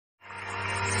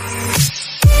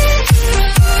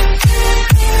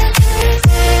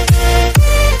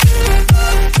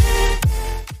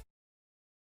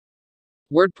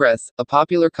WordPress, a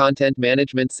popular content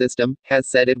management system, has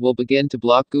said it will begin to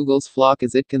block Google's FLoC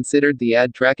as it considered the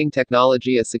ad tracking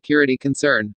technology a security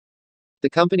concern. The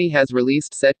company has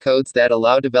released set codes that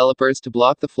allow developers to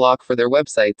block the FLoC for their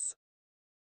websites.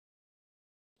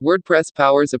 WordPress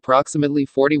powers approximately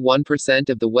 41%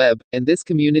 of the web, and this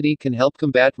community can help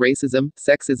combat racism,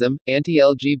 sexism,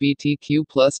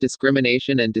 anti-LGBTQ+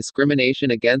 discrimination and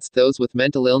discrimination against those with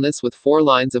mental illness with 4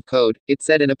 lines of code, it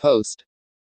said in a post.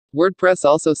 WordPress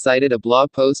also cited a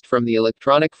blog post from the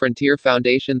Electronic Frontier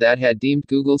Foundation that had deemed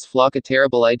Google's FLoC a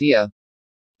terrible idea.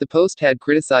 The post had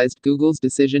criticized Google's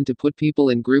decision to put people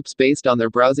in groups based on their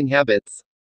browsing habits.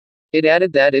 It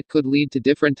added that it could lead to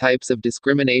different types of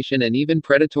discrimination and even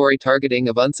predatory targeting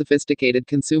of unsophisticated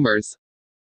consumers.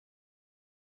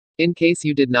 In case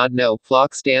you did not know,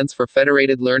 FLoC stands for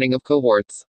Federated Learning of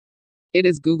Cohorts. It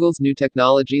is Google's new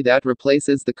technology that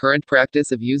replaces the current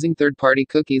practice of using third-party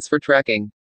cookies for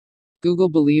tracking. Google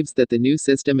believes that the new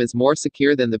system is more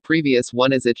secure than the previous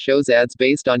one as it shows ads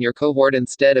based on your cohort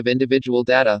instead of individual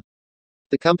data.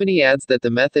 The company adds that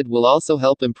the method will also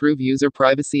help improve user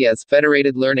privacy as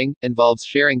federated learning involves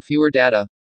sharing fewer data.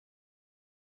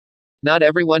 Not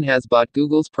everyone has bought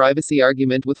Google's privacy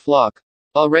argument with FLoC.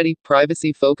 Already,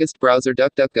 privacy-focused browser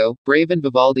DuckDuckGo, Brave and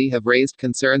Vivaldi have raised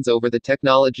concerns over the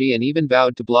technology and even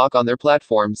vowed to block on their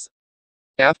platforms.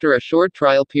 After a short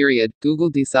trial period, Google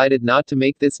decided not to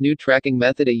make this new tracking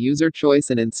method a user choice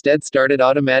and instead started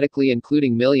automatically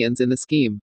including millions in the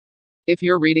scheme. If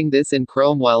you're reading this in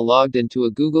Chrome while logged into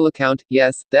a Google account,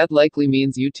 yes, that likely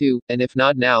means you too, and if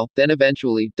not now, then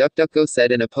eventually, DuckDuckGo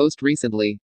said in a post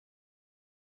recently.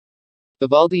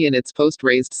 Vivaldi in its post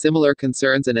raised similar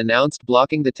concerns and announced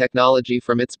blocking the technology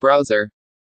from its browser.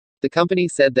 The company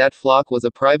said that FLoC was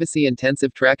a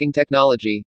privacy-intensive tracking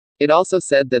technology. It also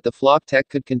said that the FLoC tech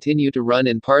could continue to run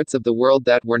in parts of the world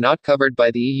that were not covered by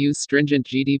the EU's stringent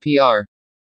GDPR.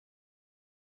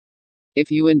 If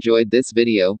you enjoyed this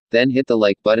video, then hit the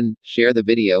like button, share the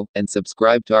video, and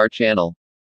subscribe to our channel.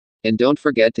 And don't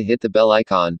forget to hit the bell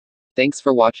icon. Thanks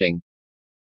for watching.